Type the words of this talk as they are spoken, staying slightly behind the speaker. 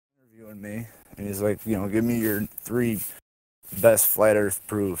interviewing me, and he's like, give me your 3 best flat Earth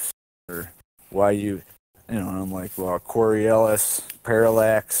proofs, or why you, and I'm like, well, Coriolis,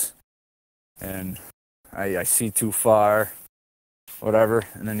 parallax, and I see too far, whatever.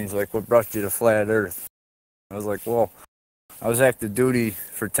 And then he's like, what brought you to flat Earth? I was like, well, I was active duty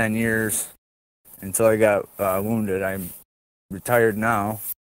for 10 years until I got wounded. I'm retired now,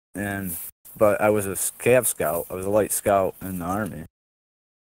 but I was a Cav Scout. I was a light scout in the Army.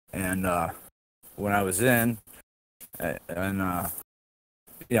 And when I was in, I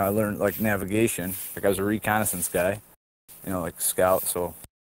learned like navigation. Like I was a reconnaissance guy, like scout, so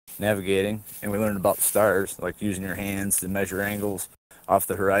navigating. And we learned about the stars, like using your hands to measure angles off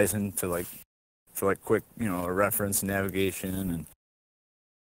the horizon for quick, a reference navigation.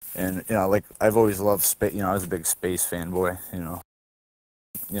 And like I've always loved space. I was a big space fanboy.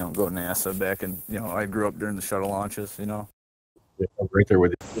 Go to NASA back, and I grew up during the shuttle launches. Yeah, I'm right there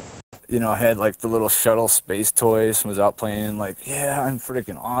with you. I had like the little shuttle space toys and was out playing like, yeah, I'm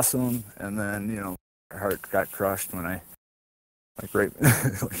freaking awesome. And then, my heart got crushed when I, like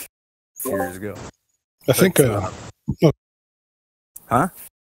a few years ago. I think, Huh?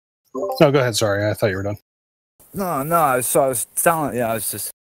 No, go ahead. Sorry. I thought you were done. No, I was telling, I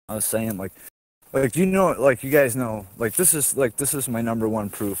was saying like, you guys know, this is my number one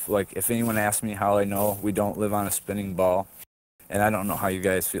proof. Like, if anyone asks me how I know we don't live on a spinning ball, and I don't know how you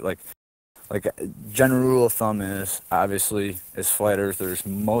guys feel, like general rule of thumb is, obviously, as flat earthers,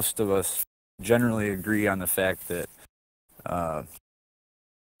 most of us generally agree on the fact that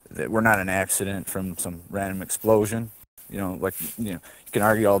that we're not an accident from some random explosion. You can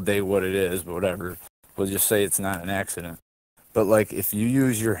argue all day what it is, but whatever. We'll just say it's not an accident. But like, if you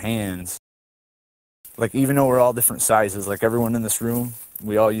use your hands, like, even though we're all different sizes, like everyone in this room,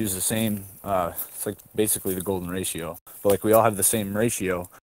 we all use the same, it's like basically the golden ratio, but like we all have the same ratio.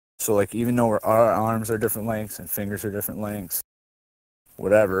 So like, even though our arms are different lengths and fingers are different lengths,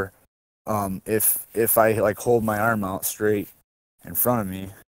 whatever, if I like hold my arm out straight in front of me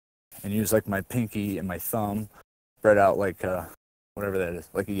and use like my pinky and my thumb spread out like whatever that is,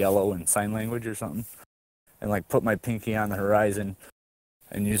 like a yellow in sign language or something, and like put my pinky on the horizon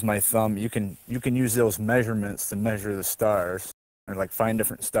and use my thumb, you can use those measurements to measure the stars, or like find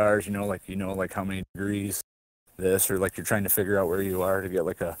different stars, like how many degrees this, or like you're trying to figure out where you are to get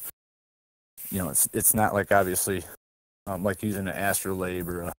like a, it's not like obviously like using an astrolabe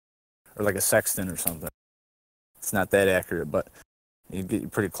or like a sextant or something. It's not that accurate, but you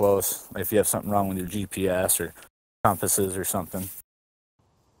get pretty close. Like if you have something wrong with your GPS or compasses or something.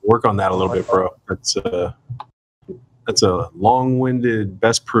 Work on that a little bit, bro. That's a long-winded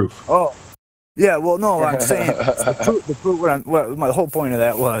best proof. Oh, yeah. Well, no, I'm saying the proof. What my whole point of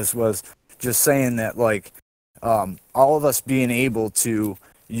that was just saying that, like, all of us being able to,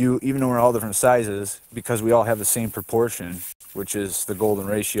 even though we're all different sizes, because we all have the same proportion, which is the golden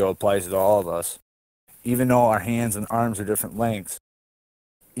ratio applies to all of us. Even though our hands and arms are different lengths,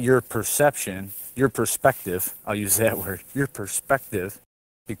 your perception, your perspective, I'll use that word, your perspective,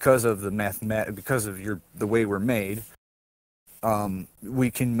 because of the because of the way we're made,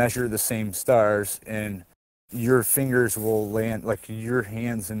 we can measure the same stars, and your fingers will land, like your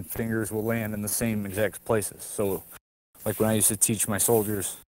hands and fingers will land in the same exact places. So, like when I used to teach my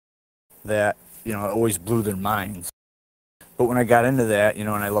soldiers that, it always blew their minds. But when I got into that, and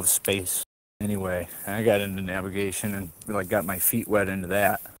I love space anyway, and I got into navigation and like got my feet wet into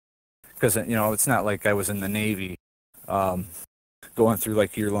that, because it's not like I was in the Navy, going through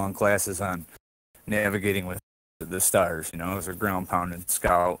like year-long classes on navigating with the stars. I was a ground-pounded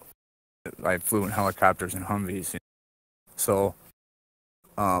scout. I flew in helicopters and Humvees. So,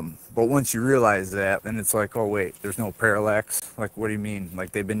 but once you realize that, then it's like, oh wait, there's no parallax. Like, what do you mean?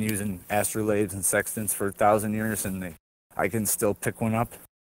 Like, they've been using astrolabes and sextants for 1,000 years, and I can still pick one up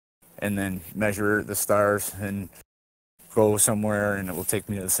and then measure the stars and go somewhere, and it will take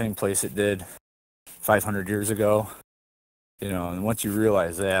me to the same place it did 500 years ago. And once you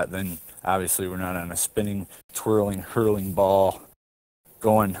realize that, then obviously we're not on a spinning, twirling, hurling ball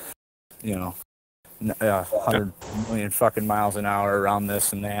going, 100 million fucking miles an hour around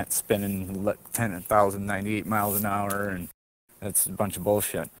this and that, spinning 10,098 miles an hour, and that's a bunch of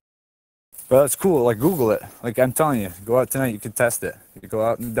bullshit. But that's cool. Like, Google it. Like, I'm telling you, go out tonight, you can test it. You go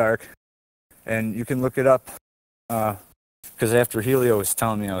out in the dark, and you can look it up. Because after Helio was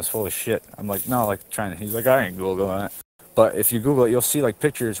telling me I was full of shit, I'm like, no, like, he's like, I ain't Googling it. But if you Google it, you'll see like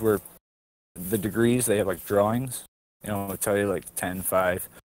pictures where the degrees, they have like drawings, it'll tell you like 10, 5,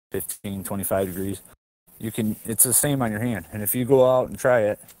 15, 25 degrees. It's the same on your hand. And if you go out and try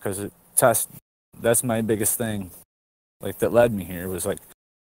it, because that's my biggest thing, like that led me here, was like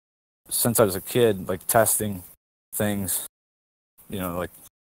since I was a kid, like testing things, like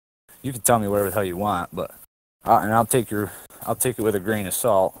you can tell me whatever the hell you want, but I'll take it with a grain of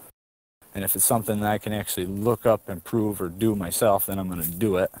salt. And if it's something that I can actually look up and prove or do myself, then I'm going to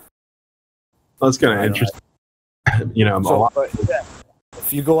do it. That's kind of interesting. If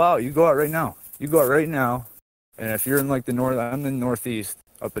you go out right now. You go out right now, and if you're in like the north, I'm in the Northeast,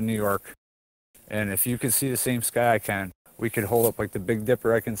 up in New York, and if you can see the same sky I can, we could hold up like the Big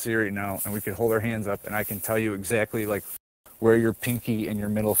Dipper I can see right now, and we could hold our hands up, and I can tell you exactly like where your pinky and your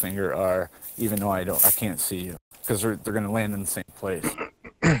middle finger are, even though I can't see you, because they're going to land in the same place.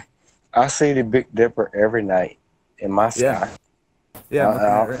 I see the Big Dipper every night in my sky.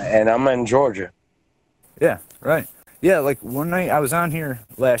 Yeah. And I'm in Georgia. Yeah, right. Yeah, like one night I was on here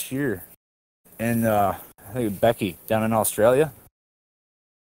last year, and I think Becky down in Australia.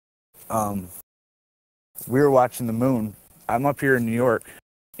 We were watching the moon. I'm up here in New York,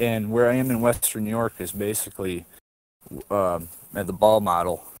 and where I am in Western New York is basically at the ball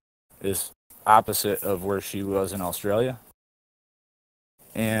model is opposite of where she was in Australia.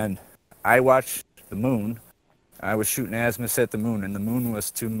 And I watched the moon. I was shooting azimuth at the moon, and the moon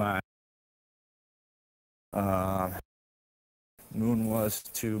was to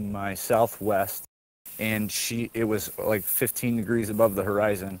my southwest, and it was like 15 degrees above the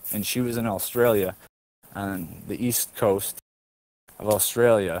horizon, and she was in Australia on the east coast of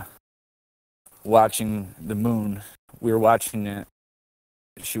Australia watching the moon. We were watching it.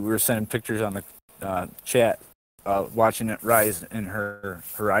 We were sending pictures on the chat, watching it rise in her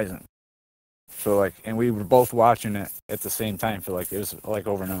horizon. So like, and we were both watching it at the same time for like, it was like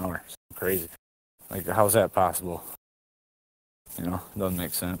over an hour. It's crazy. Like, how's that possible? Doesn't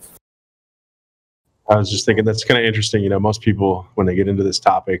make sense. I was just thinking that's kind of interesting. Most people, when they get into this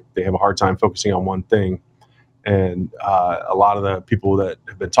topic, they have a hard time focusing on one thing. And a lot of the people that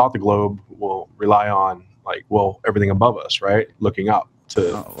have been taught the globe will rely on, like, everything above us, right? Looking up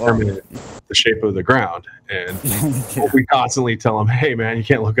to determine the shape of the ground. And we constantly tell them, hey, man, you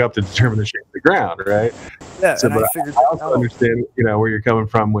can't look up to determine the shape of the ground, right? Yeah, so, but I also understand, where you're coming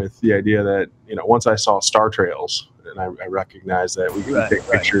from with the idea that, once I saw star trails, and I recognized that we can take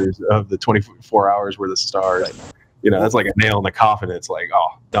pictures of the 24 hours worth of stars. Right. That's like a nail in the coffin. It's like,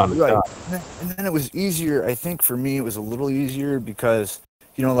 done. Right. Done. And then it was easier. I think for me, it was a little easier because,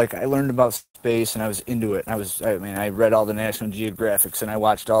 like I learned about space and I was into it. I read all the National Geographics and I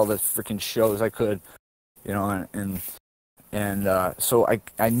watched all the freaking shows I could, and so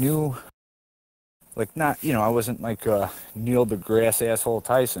I knew, like, not, I wasn't like Neil deGrasse asshole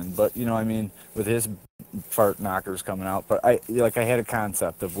Tyson, but, with his fart knockers coming out. But I had a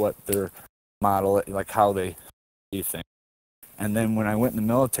concept of what their model, like how they do things. And then when I went in the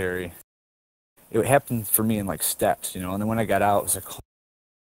military, it happened for me in like steps, and then when I got out, it was like,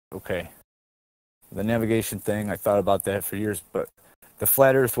 okay, the navigation thing, I thought about that for years, but the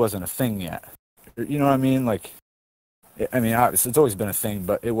flat earth wasn't a thing yet. You know what I mean? Like, obviously it's always been a thing,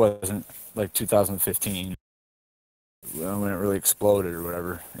 but it wasn't like 2015 when it really exploded or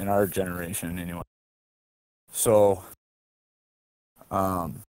whatever, in our generation anyway. So,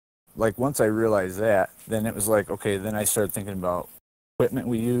 like once I realized that, then it was like, okay, then I started thinking about equipment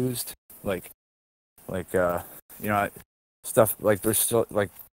we used, stuff like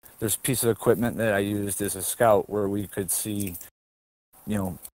there's a piece of equipment that I used as a scout where we could see,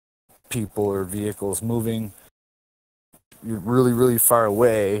 people or vehicles moving really, really far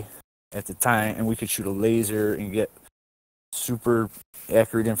away at the time, and we could shoot a laser and get super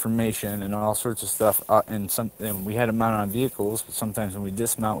accurate information and all sorts of stuff. And we had them mounted on vehicles, but sometimes when we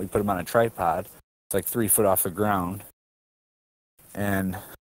dismount, we put them on a tripod. It's like 3 foot off the ground. And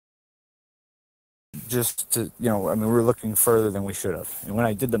just to, we were looking further than we should have. And when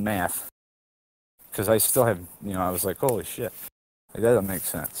I did the math, because I still have, I was like, holy shit, like, that doesn't make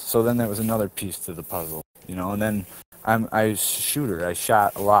sense. So then there was another piece to the puzzle, and then I'm a shooter. I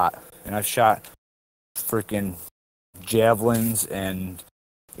shot a lot, and I've shot freaking javelins and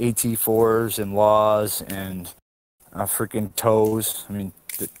AT-4s and laws and freaking TOWs.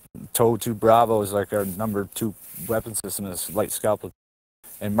 The TOW 2 Bravo is like our number 2 weapon system, is light scalp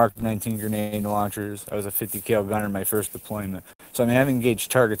and Mark 19 grenade launchers. I was a 50 cal gunner in my first deployment. So I've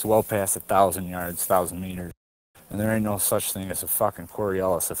engaged targets well past 1,000 yards, 1,000 meters, and there ain't no such thing as a fucking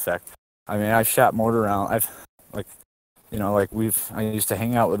Coriolis effect. I've shot mortar round. I used to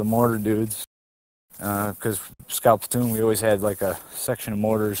hang out with the mortar dudes. Because Scout Platoon, we always had like a section of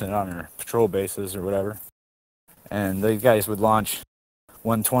mortars and on our patrol bases or whatever. And the guys would launch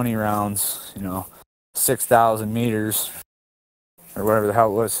 120 rounds, 6,000 meters or whatever the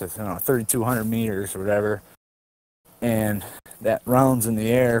hell it was, 3,200 meters or whatever. And that round's in the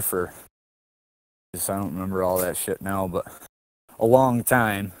air for I don't remember all that shit now, but a long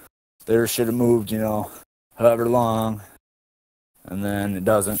time. There should have moved, however long, and then it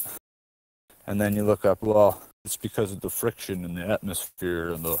doesn't. And then you look up, well, it's because of the friction in the atmosphere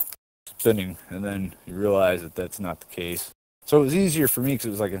and the spinning, and then you realize that that's not the case. So it was easier for me because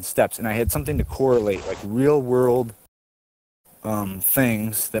it was like in steps, and I had something to correlate, like real world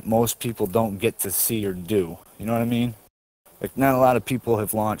things that most people don't get to see or do. You know what I mean? Like, not a lot of people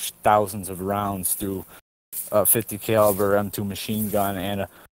have launched thousands of rounds through a 50 caliber M2 machine gun, and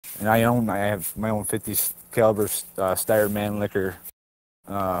I have my own 50 caliber Steyr Mannlicher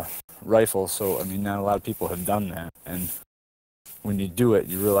rifle. So I mean, not a lot of people have done that, and when you do it,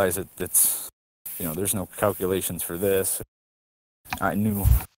 you realize that that's, there's no calculations for this. I knew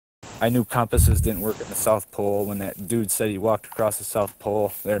compasses didn't work at the South Pole when that dude said he walked across the South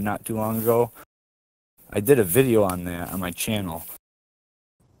Pole there not too long ago. I did a video on that on my channel.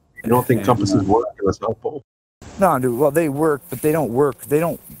 You don't think compasses work in the South Pole? No, dude. Well, they work, but they don't work.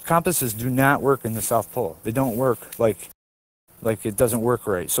 Compasses do not work in the South Pole. They don't work like it doesn't work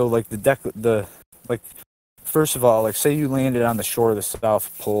right. So like first of all, like say you landed on the shore of the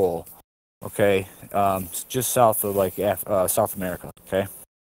South Pole, okay, just south of South America, okay,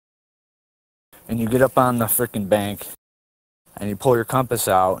 and you get up on the freaking bank, and you pull your compass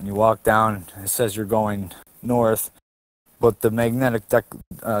out, and you walk down, and it says you're going north, but the magnetic deck,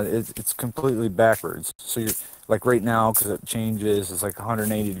 it's completely backwards. So you're, like right now, because it changes, it's like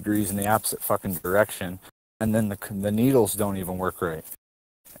 180 degrees in the opposite fucking direction, and then the needles don't even work right.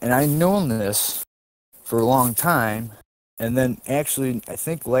 And I've known this for a long time, and then actually, I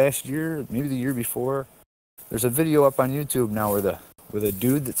think last year, maybe the year before, there's a video up on YouTube now with a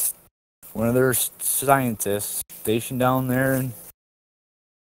dude that's one of their scientists stationed down there in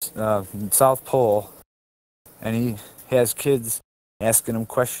South Pole, and he has kids asking him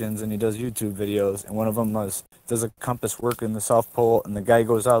questions, and he does YouTube videos, and one of them was, does a compass work in the South Pole? And the guy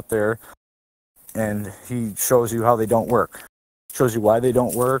goes out there, and he shows you how they don't work. Shows you why they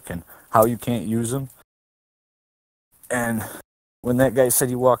don't work and how you can't use them. And when that guy said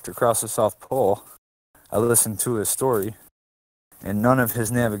he walked across the South Pole, I listened to his story, and none of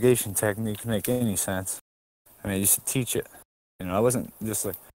his navigation techniques make any sense. I mean, I used to teach it. I wasn't just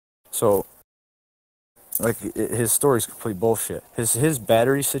like... So, like, his story's complete bullshit. His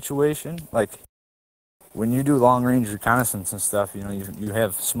battery situation, like, when you do long-range reconnaissance and stuff, you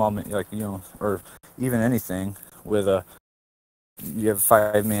have small, like, or even anything with you have a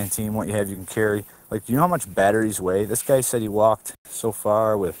 5-man team, what you have you can carry. Like, you know how much batteries weigh? This guy said he walked so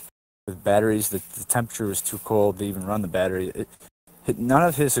far with batteries that the temperature was too cold to even run the battery. None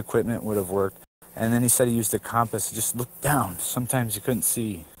of his equipment would have worked. And then he said he used a compass to just look down. Sometimes he couldn't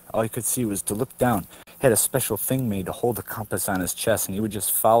see. All he could see was to look down. He had a special thing made to hold the compass on his chest, and he would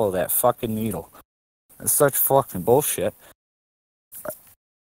just follow that fucking needle. It's such fucking bullshit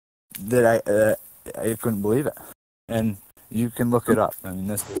that I couldn't believe it. And you can look it up. I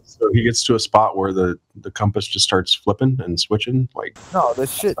mean, So he gets to a spot where the compass just starts flipping and switching, like. No, the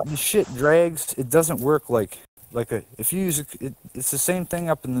shit drags. It doesn't work like if you use it's the same thing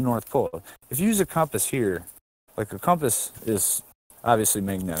up in the North Pole. If you use a compass here, like a compass is obviously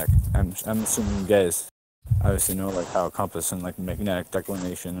magnetic. I'm assuming you guys obviously know like how a compass and like magnetic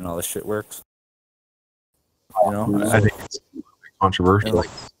declination and all this shit works. I think it's controversial. Like,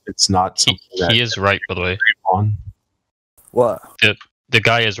 it's not something that he is right, by the way. On. What? The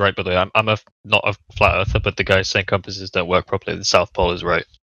guy is right, by the way. I'm not a flat earther, but the guy saying compasses don't work properly at the South Pole is right.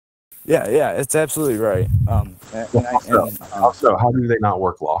 Yeah, it's absolutely right. Also, how do they not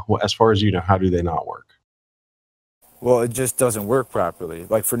work, Law? Well, as far as you know, how do they not work? Well, it just doesn't work properly.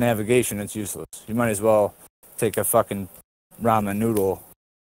 Like for navigation, it's useless. You might as well take a fucking ramen noodle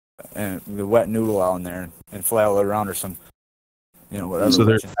and the wet noodle out in there and flail it around or some, whatever. So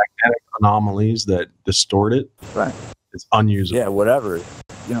there's magnetic anomalies that distort it. Right. It's unusable. Yeah, whatever.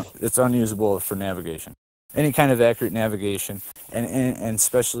 It's unusable for navigation. Any kind of accurate navigation, and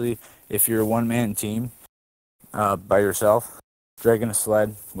especially if you're a one-man team by yourself, dragging a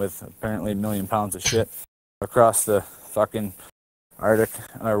sled with apparently 1 million pounds of shit across the fucking Arctic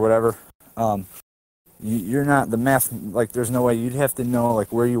or whatever, you're not the math. Like, there's no way. You'd have to know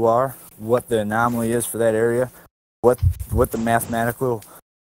like where you are, what the anomaly is for that area, what the mathematical,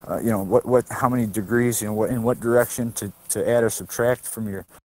 how many degrees, in what direction to add or subtract from your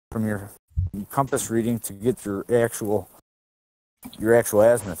compass reading to get your actual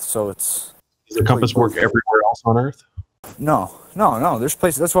azimuth. So it's... Does the compass work everywhere else on Earth? No. There's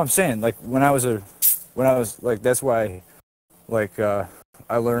places. That's what I'm saying. Like when I was like, that's why, like I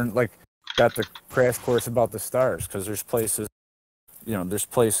learned, like, got the crash course about the stars, because there's places, there's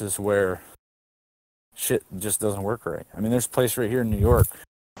places where shit just doesn't work right. I mean, there's a place right here in New York.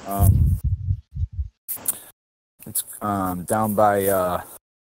 It's down by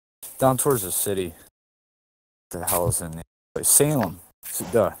down towards the city. What the hell is in there? Salem.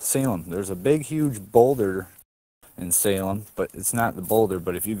 Salem. There's a big, huge boulder in Salem, but it's not the boulder.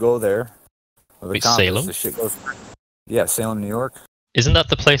 But if you go there, Wait, Salem? the shit goes. Yeah, Salem, New York. Isn't that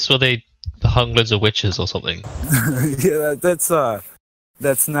the place where they hung loads of witches or something? Yeah, that's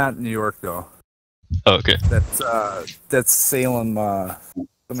not New York though. Oh, okay. That's Salem.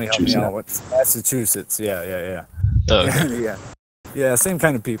 Somebody help me out. What's Massachusetts? Yeah. Oh, okay. Yeah, same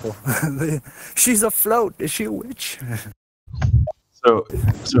kind of people. She's afloat. Is she a witch? So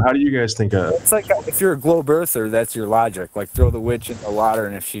how do you guys think? It's like if you're a globe earther, that's your logic. Like throw the witch in the water,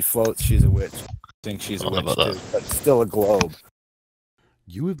 and if she floats, she's a witch. I think she's a witch too, but it's still a globe.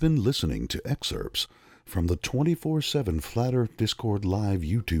 You have been listening to excerpts from the 24/7 Flat Earth Discord Live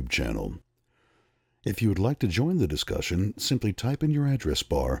YouTube channel. If you would like to join the discussion, simply type in your address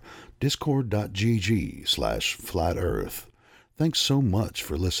bar discord.gg/flatearth. Thanks so much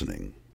for listening.